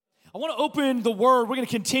I want to open the Word. We're going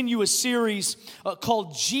to continue a series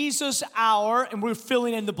called Jesus Our, and we're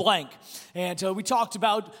filling in the blank. And we talked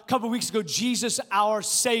about a couple of weeks ago, Jesus our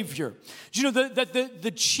Savior. Do you know that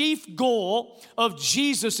the chief goal of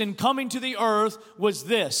Jesus in coming to the earth was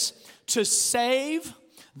this: to save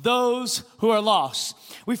those who are lost.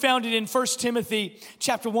 We found it in 1 Timothy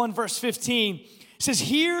chapter 1, verse 15. It says,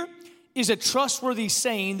 "Here is a trustworthy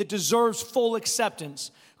saying that deserves full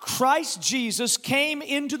acceptance. Christ Jesus came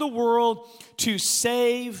into the world to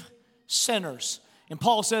save sinners." And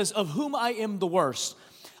Paul says, "Of whom I am the worst."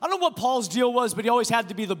 I don't know what Paul's deal was, but he always had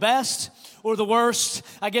to be the best or the worst.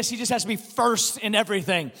 I guess he just has to be first in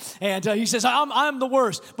everything. And he says, I'm the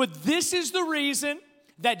worst. But this is the reason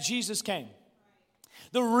that Jesus came.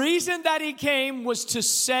 The reason that he came was to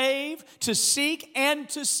save, to seek, and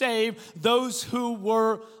to save those who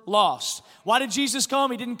were lost. Why did Jesus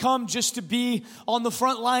come? He didn't come just to be on the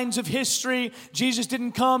front lines of history. Jesus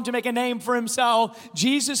didn't come to make a name for himself.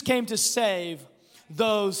 Jesus came to save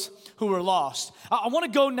those who were lost. I want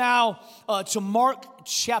to go now to Mark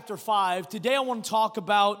chapter 5. Today I want to talk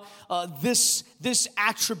about this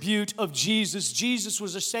attribute of Jesus. Jesus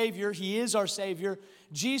was a Savior. He is our Savior.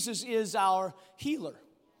 Jesus is our healer.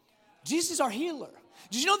 Jesus is our healer.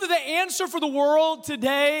 Did you know that the answer for the world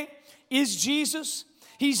today is Jesus?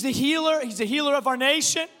 He's the healer. He's the healer of our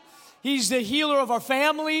nation. He's the healer of our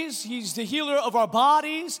families. He's the healer of our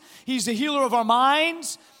bodies. He's the healer of our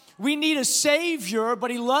minds. We need a Savior,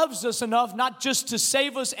 but He loves us enough not just to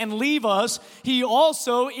save us and leave us. He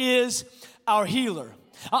also is our healer.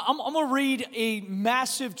 I'm going to read a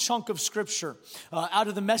massive chunk of Scripture out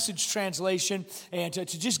of the Message translation, and to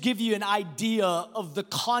just give you an idea of the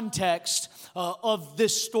context of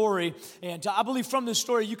this story. And I believe from this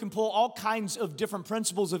story you can pull all kinds of different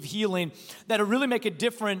principles of healing that will really make a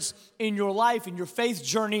difference in your life, in your faith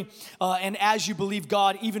journey, and as you believe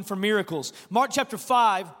God, even for miracles. Mark chapter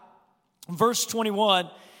 5, verse 21.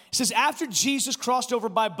 It says, "After Jesus crossed over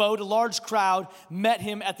by boat, a large crowd met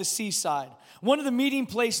him at the seaside. One of the meeting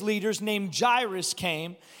place leaders named Jairus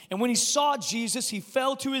came, and when he saw Jesus, he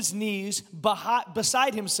fell to his knees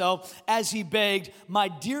beside himself as he begged, 'My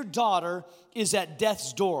dear daughter is at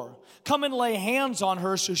death's door. Come and lay hands on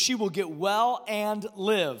her so she will get well and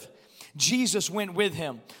live.' Jesus went with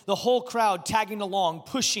him, the whole crowd tagging along,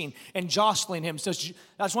 pushing and jostling him." So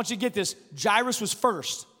I just want you to get this. Jairus was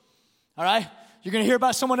first, all right? You're going to hear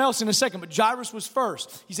about someone else in a second, but Jairus was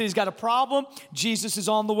first. He said he's got a problem. Jesus is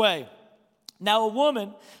on the way. Now, a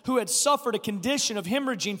woman who had suffered a condition of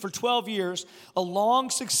hemorrhaging for 12 years, a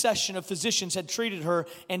long succession of physicians had treated her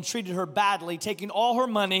and treated her badly, taking all her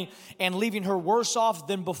money and leaving her worse off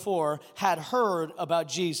than before, had heard about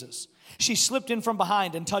Jesus. She slipped in from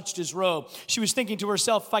behind and touched his robe. She was thinking to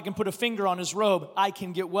herself, "If I can put a finger on his robe, I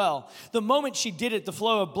can get well." The moment she did it, the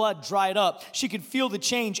flow of blood dried up. She could feel the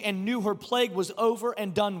change and knew her plague was over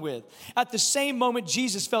and done with. At the same moment,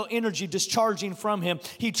 Jesus felt energy discharging from him.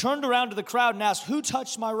 He turned around to the crowd and asked, "Who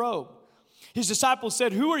touched my robe?" His disciples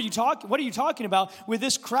said, What are you talking about? With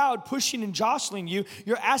this crowd pushing and jostling you,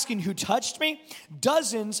 you're asking who touched me?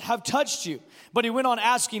 Dozens have touched you. But he went on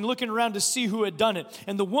asking, looking around to see who had done it.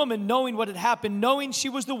 And the woman, knowing what had happened, knowing she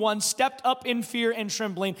was the one, stepped up in fear and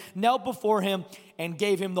trembling, knelt before him, and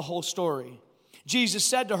gave him the whole story. Jesus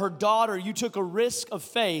said to her, "Daughter, you took a risk of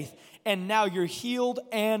faith, and now you're healed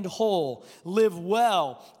and whole. Live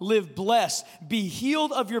well, live blessed, be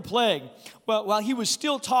healed of your plague." Well, while he was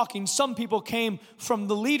still talking, some people came from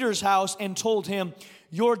the leader's house and told him,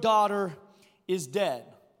 "Your daughter is dead."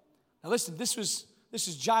 Now listen, this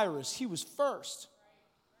is Jairus. He was first.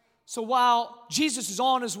 So while Jesus is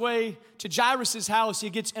on his way to Jairus' house, he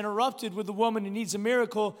gets interrupted with the woman who needs a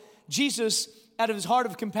miracle. Jesus, out of his heart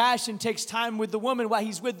of compassion, takes time with the woman. While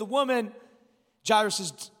he's with the woman,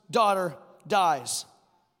 Jairus' daughter dies.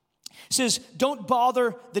 It says, "Don't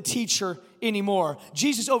bother the teacher anymore."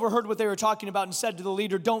 Jesus overheard what they were talking about and said to the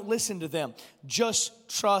leader, "Don't listen to them. Just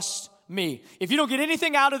trust me." If you don't get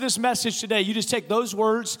anything out of this message today, you just take those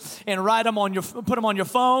words and put them on your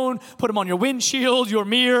phone, put them on your windshield, your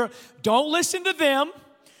mirror. Don't listen to them.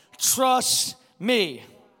 Trust me.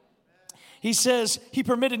 He says he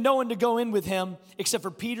permitted no one to go in with him except for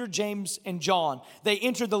Peter, James, and John. They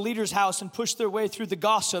entered the leader's house and pushed their way through the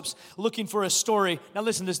gossips looking for a story. Now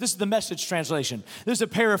listen to this. This is the Message translation. This is a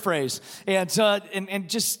paraphrase. And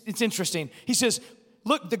just, it's interesting. He says,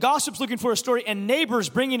 look, the gossips looking for a story and neighbors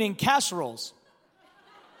bringing in casseroles.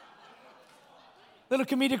 Little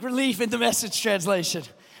comedic relief in the Message translation.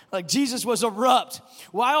 Like Jesus was abrupt.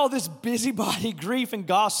 Why all this busybody grief and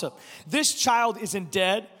gossip? This child isn't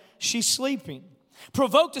dead. She's sleeping.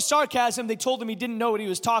 Provoked to sarcasm, they told him he didn't know what he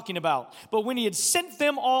was talking about. But when he had sent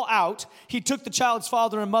them all out, he took the child's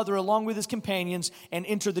father and mother along with his companions and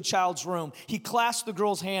entered the child's room. He clasped the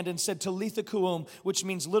girl's hand and said, Talitha koum, which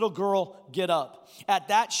means, little girl, get up. At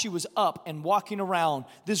that, she was up and walking around.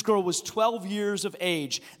 This girl was 12 years of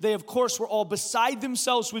age. They, of course, were all beside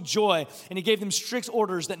themselves with joy, and he gave them strict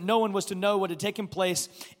orders that no one was to know what had taken place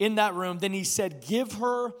in that room. Then he said, give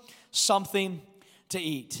her something to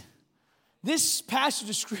eat. This passage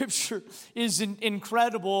of Scripture is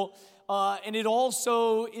incredible, and it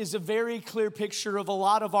also is a very clear picture of a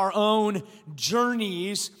lot of our own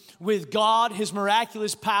journeys with God, His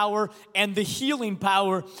miraculous power, and the healing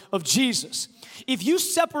power of Jesus. If you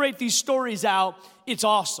separate these stories out, it's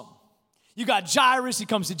awesome. You got Jairus, he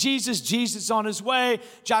comes to Jesus, Jesus is on his way,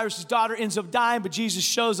 Jairus' daughter ends up dying, but Jesus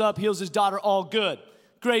shows up, heals his daughter, all good.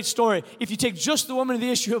 Great story. If you take just the woman of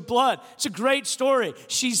the issue of blood, it's a great story.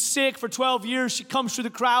 She's sick for 12 years. She comes through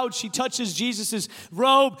the crowd. She touches Jesus'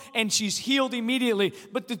 robe, and she's healed immediately.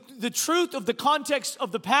 But the truth of the context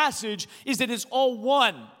of the passage is that it's all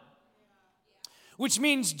one. Which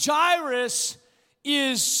means Jairus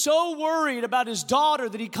is so worried about his daughter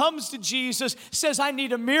that he comes to Jesus, says, I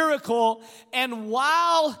need a miracle. And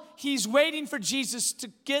while he's waiting for Jesus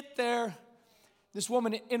to get there, this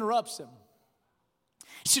woman interrupts him.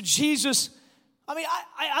 So Jesus,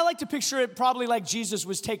 I like to picture it probably like Jesus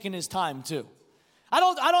was taking his time too. I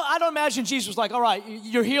don't imagine Jesus was like, all right,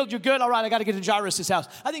 you're healed, you're good, all right, I got to get to Jairus' house.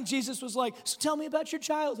 I think Jesus was like, so tell me about your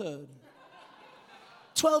childhood.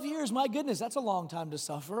 12 years, my goodness, that's a long time to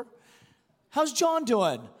suffer. How's John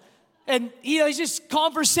doing? And, it's just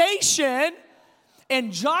conversation.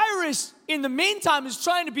 And Jairus, in the meantime, is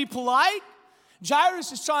trying to be polite.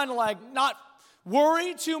 Jairus is trying to not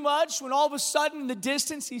worry too much when all of a sudden in the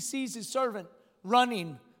distance he sees his servant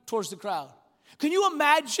running towards the crowd. Can you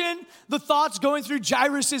imagine the thoughts going through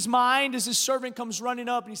Jairus' mind as his servant comes running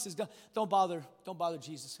up and he says, don't bother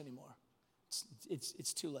Jesus anymore.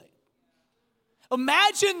 It's too late.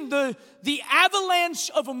 Imagine the avalanche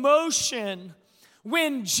of emotion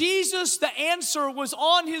when Jesus, the answer was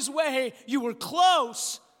on his way. You were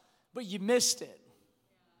close, but you missed it.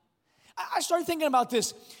 I started thinking about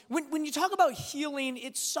this. When you talk about healing,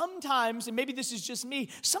 it's sometimes, and maybe this is just me,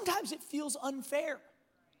 sometimes it feels unfair.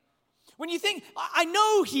 When you think, I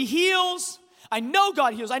know he heals, I know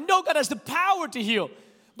God heals, I know God has the power to heal,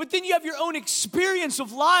 but then you have your own experience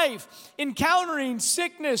of life, encountering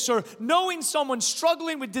sickness or knowing someone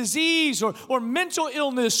struggling with disease or mental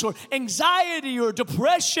illness or anxiety or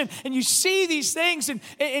depression, and you see these things and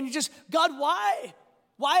you just, God, why?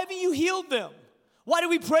 Why haven't you healed them? Why do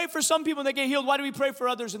we pray for some people and they get healed? Why do we pray for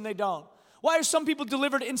others and they don't? Why are some people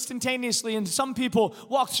delivered instantaneously and some people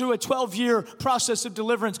walk through a 12-year process of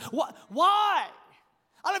deliverance? Why? I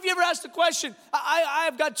don't know if you ever asked the question.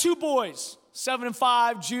 I've got two boys, 7 and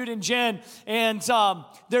 5, Jude and Jen, and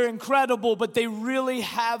they're incredible, but they really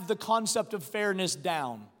have the concept of fairness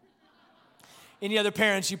down. Any other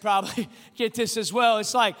parents, you probably get this as well.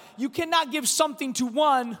 It's like you cannot give something to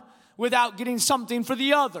one without getting something for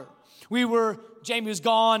the other. Jamie was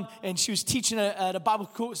gone, and she was teaching at a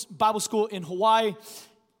Bible school in Hawaii.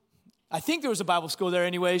 I think there was a Bible school there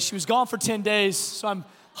anyway. She was gone for 10 days, so I'm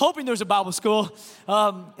hoping there was a Bible school.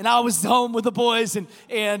 And I was home with the boys,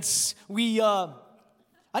 and we.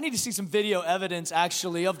 I need to see some video evidence,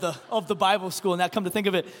 actually, of the Bible school. Now, come to think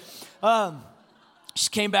of it, she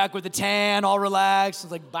came back with a tan, all relaxed. I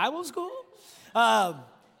was like, Bible school?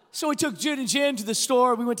 So we took Jude and Jen to the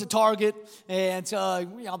store. We went to Target, and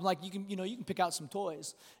I'm like, you can pick out some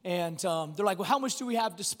toys. And they're like, well, how much do we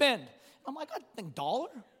have to spend? I'm like, I think $1.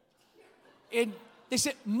 And they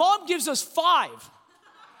said, Mom gives us $5.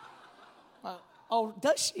 Oh,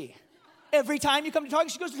 does she? Every time you come to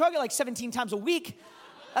Target, she goes to Target like 17 times a week.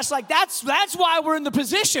 That's why we're in the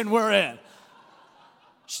position we're in.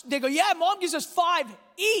 They go, yeah, Mom gives us $5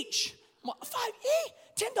 each. $5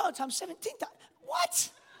 each? $10 times 17 times. What?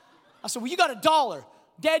 I said, well, you got $1.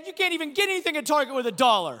 Dad, you can't even get anything at Target with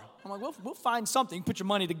 $1. I'm like, well, we'll find something. You put your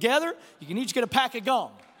money together. You can each get a pack of gum.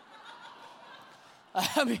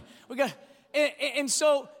 And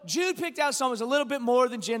so Jude picked out something that was a little bit more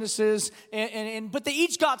than Genesis, but they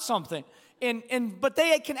each got something. But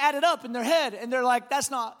they can add it up in their head, and they're like, that's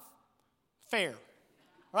not fair,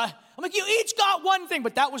 right? I'm like, you each got one thing,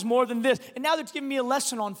 but that was more than this. And now they're giving me a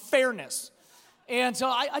lesson on fairness. And so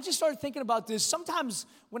I just started thinking about this. Sometimes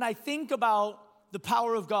when I think about the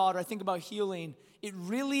power of God or I think about healing,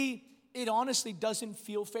 it honestly doesn't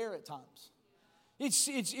feel fair at times.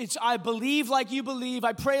 It's I believe like you believe,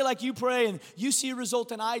 I pray like you pray, and you see a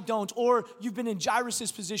result and I don't. Or you've been in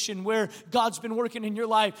Jairus' position where God's been working in your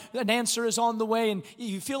life, an answer is on the way, and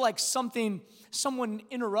you feel like someone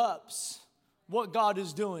interrupts what God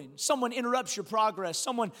is doing. Someone interrupts your progress.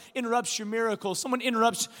 Someone interrupts your miracle. Someone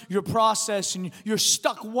interrupts your process, and you're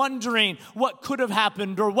stuck wondering what could have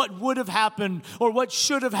happened or what would have happened or what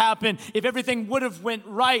should have happened if everything would have went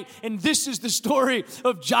right. And this is the story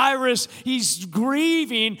of Jairus. He's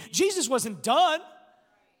grieving. Jesus wasn't done.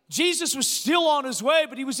 Jesus was still on his way,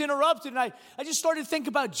 but he was interrupted. And I just started to think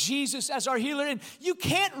about Jesus as our healer. And you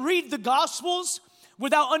can't read the Gospels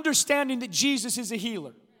without understanding that Jesus is a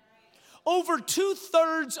healer. Over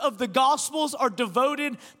 2/3 of the Gospels are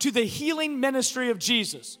devoted to the healing ministry of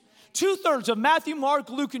Jesus. 2/3 of Matthew,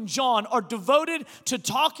 Mark, Luke, and John are devoted to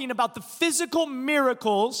talking about the physical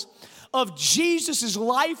miracles of Jesus'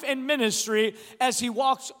 life and ministry as he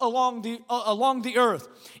walks along the earth.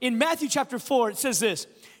 In Matthew chapter 4, it says this: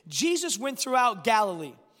 Jesus went throughout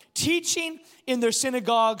Galilee, teaching in their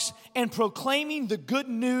synagogues and proclaiming the good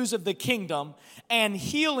news of the kingdom and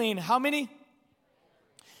healing, how many?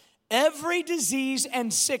 Every disease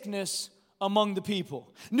and sickness among the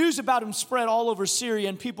people. News about him spread all over Syria,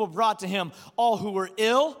 and people brought to him all who were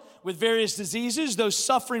ill with various diseases, those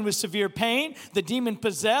suffering with severe pain, the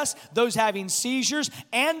demon-possessed, those having seizures,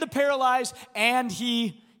 and the paralyzed, and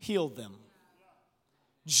he healed them.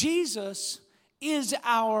 Jesus is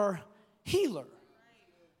our healer.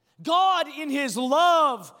 God, in his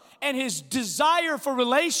love and his desire for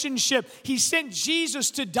relationship, he sent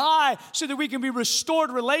Jesus to die so that we can be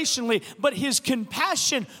restored relationally. But his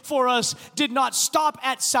compassion for us did not stop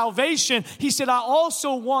at salvation. He said, I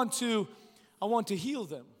also want to heal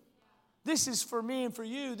them. This is for me and for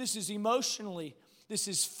you. This is emotionally. This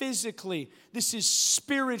is physically. This is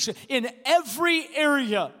spiritually. In every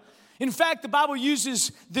area. In fact, the Bible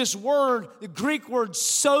uses this word, the Greek word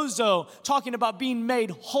sozo, talking about being made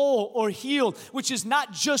whole or healed, which is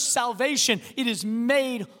not just salvation. It is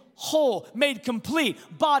made whole, made complete,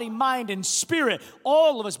 body, mind, and spirit.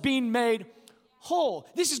 All of us being made whole.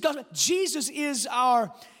 This is God. Jesus is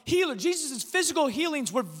our healer. Jesus' physical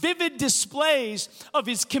healings were vivid displays of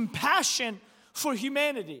his compassion for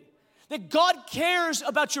humanity. That God cares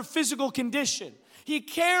about your physical condition. He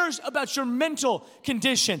cares about your mental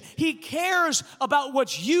condition. He cares about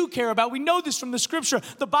what you care about. We know this from the scripture.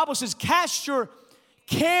 The Bible says, cast your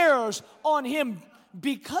cares on him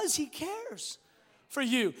because he cares for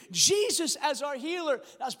you. Jesus as our healer.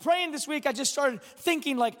 I was praying this week. I just started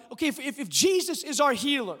thinking like, okay, if Jesus is our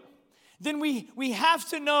healer, then we have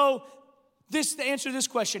to know this, to answer this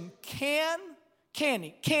question. Can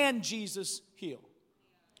Jesus heal?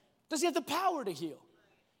 Does he have the power to heal?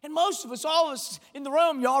 And most of us, all of us in the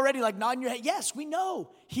room, you're already like nodding your head. Yes, we know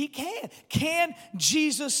he can. Can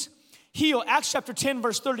Jesus heal? Acts chapter 10,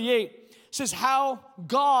 verse 38 says how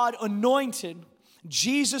God anointed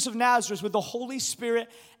Jesus of Nazareth with the Holy Spirit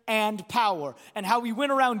and power, and how he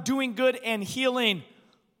went around doing good and healing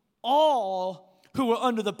all who were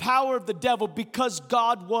under the power of the devil because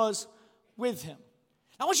God was with him.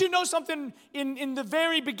 I want you to know something. In the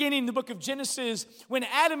very beginning, the book of Genesis, when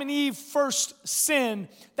Adam and Eve first sinned,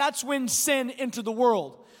 that's when sin entered the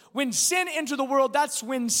world. When sin entered the world, that's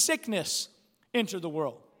when sickness entered the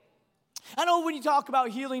world. I know when you talk about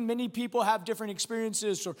healing, many people have different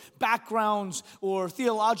experiences or backgrounds or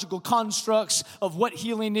theological constructs of what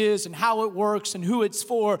healing is and how it works and who it's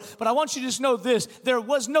for. But I want you to just know this. There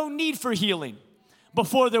was no need for healing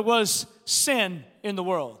before there was sin in the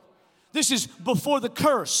world. This is before the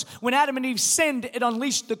curse. When Adam and Eve sinned, it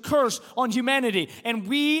unleashed the curse on humanity. And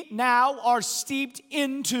we now are steeped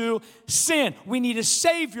into sin. We need a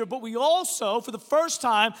Savior, but we also, for the first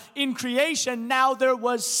time in creation, now there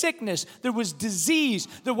was sickness, there was disease,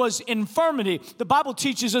 there was infirmity. The Bible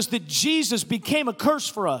teaches us that Jesus became a curse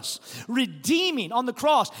for us, redeeming on the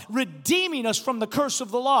cross, redeeming us from the curse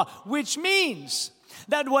of the law, which means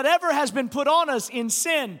that whatever has been put on us in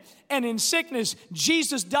sin and in sickness,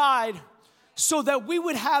 Jesus died so that we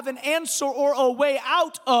would have an answer or a way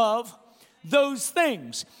out of those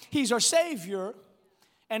things. He's our Savior,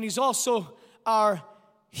 and he's also our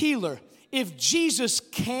healer. If Jesus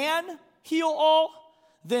can heal all,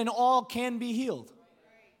 then all can be healed.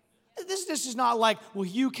 This is not like, well,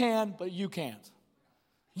 you can, but you can't.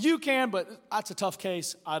 You can, but that's a tough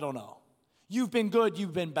case. I don't know. You've been good,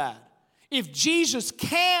 you've been bad. If Jesus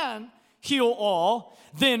can heal all,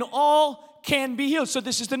 then all can be healed. So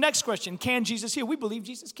this is the next question. Can Jesus heal? We believe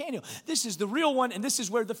Jesus can heal. This is the real one, and this is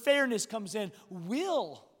where the fairness comes in.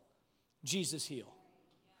 Will Jesus heal?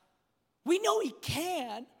 We know he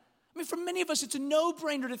can, I mean, for many of us, it's a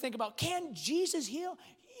no-brainer to think about, can Jesus heal?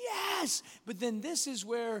 Yes. But then this is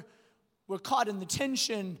where we're caught in the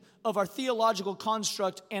tension of our theological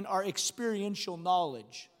construct and our experiential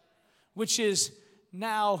knowledge, which is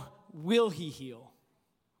now, will he heal?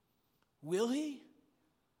 Will he?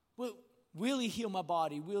 Will he heal my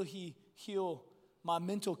body? Will he heal my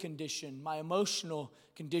mental condition, my emotional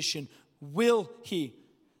condition? Will he?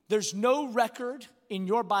 There's no record in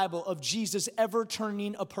your Bible of Jesus ever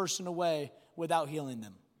turning a person away without healing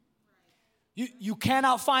them. You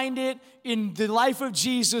cannot find it in the life of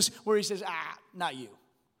Jesus where he says, not you.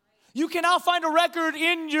 You cannot find a record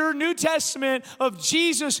in your New Testament of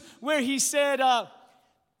Jesus where he said,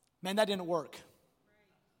 man, that didn't work.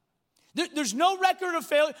 There's no record of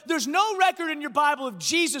failure. There's no record in your Bible of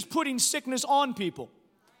Jesus putting sickness on people.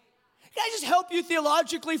 Can I just help you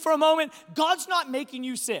theologically for a moment? God's not making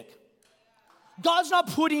you sick. God's not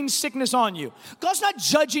putting sickness on you. God's not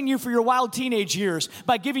judging you for your wild teenage years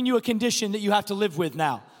by giving you a condition that you have to live with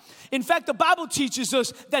now. In fact, the Bible teaches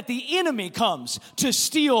us that the enemy comes to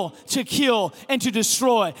steal, to kill, and to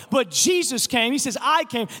destroy. But Jesus came, he says, I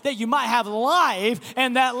came that you might have life,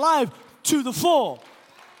 and that life to the full.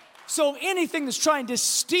 So anything that's trying to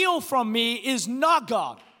steal from me is not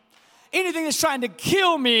God. Anything that's trying to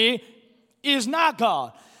kill me is not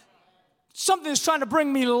God. Something that's trying to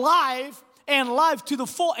bring me life and life to the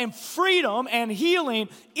full and freedom and healing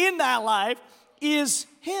in that life is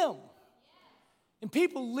him. And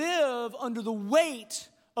people live under the weight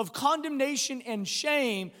of condemnation and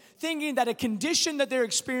shame, thinking that a condition that they're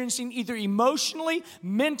experiencing either emotionally,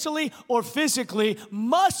 mentally, or physically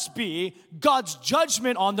must be God's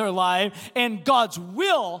judgment on their life and God's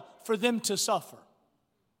will for them to suffer.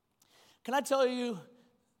 Can I tell you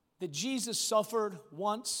that Jesus suffered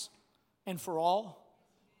once and for all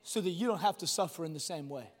so that you don't have to suffer in the same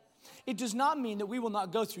way? It does not mean that we will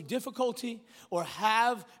not go through difficulty or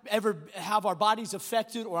ever have our bodies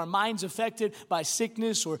affected or our minds affected by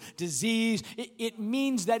sickness or disease. It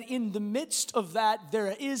means that in the midst of that,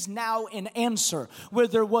 there is now an answer. Where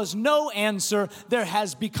there was no answer, there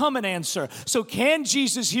has become an answer. So can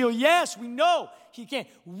Jesus heal? Yes, we know he can.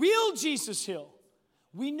 Will Jesus heal?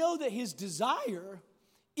 We know that his desire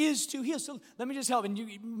is to heal. So let me just help. And you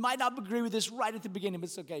might not agree with this right at the beginning, but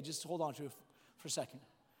it's okay. Just hold on to it for a second.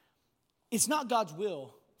 It's not God's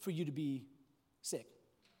will for you to be sick.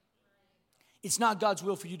 It's not God's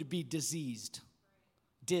will for you to be diseased.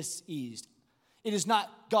 It is not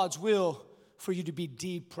God's will for you to be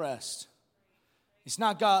depressed. It's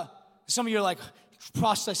not God. Some of you are like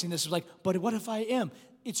processing this, like, but what if I am?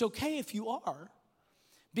 It's okay if you are,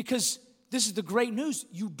 because this is the great news.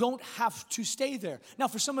 You don't have to stay there. Now,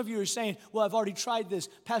 for some of you who are saying, well, I've already tried this.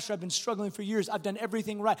 Pastor, I've been struggling for years. I've done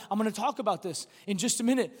everything right. I'm going to talk about this in just a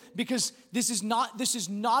minute, because this is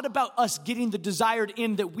not about us getting the desired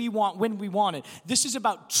end that we want when we want it. This is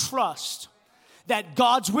about trust that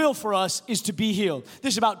God's will for us is to be healed.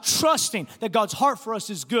 This is about trusting that God's heart for us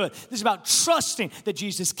is good. This is about trusting that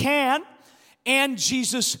Jesus can and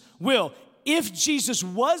Jesus will. If Jesus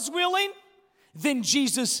was willing, then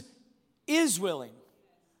Jesus is willing.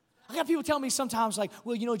 I got people tell me sometimes, like,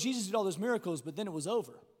 well, Jesus did all those miracles, but then it was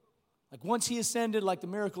over. Like, once he ascended, like, the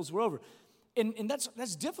miracles were over. And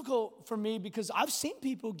that's difficult for me, because I've seen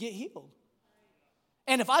people get healed.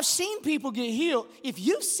 And if I've seen people get healed, if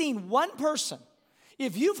you've seen one person,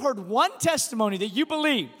 if you've heard one testimony that you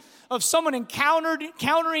believe of someone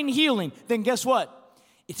encountering healing, then guess what?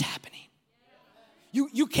 It's happening.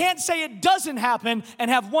 You can't say it doesn't happen and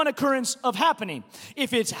have one occurrence of happening.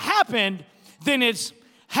 If it's happened, then it's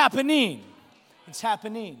happening. It's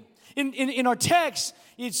happening. In our text,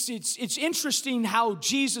 it's interesting how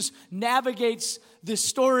Jesus navigates this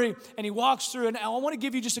story, and he walks through. And I want to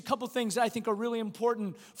give you just a couple things that I think are really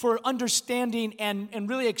important for understanding and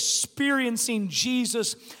really experiencing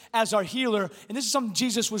Jesus as our healer. And this is something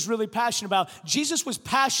Jesus was really passionate about. Jesus was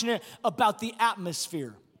passionate about the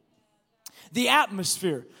atmosphere. The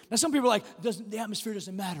atmosphere. Now, some people are like, the atmosphere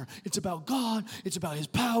doesn't matter. It's about God. It's about his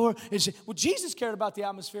power. Well, Jesus cared about the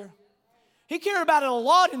atmosphere. He cared about it a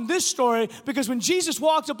lot in this story, because when Jesus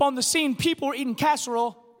walked up on the scene, people were eating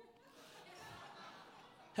casserole.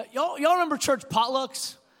 Y'all remember church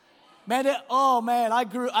potlucks? Man, I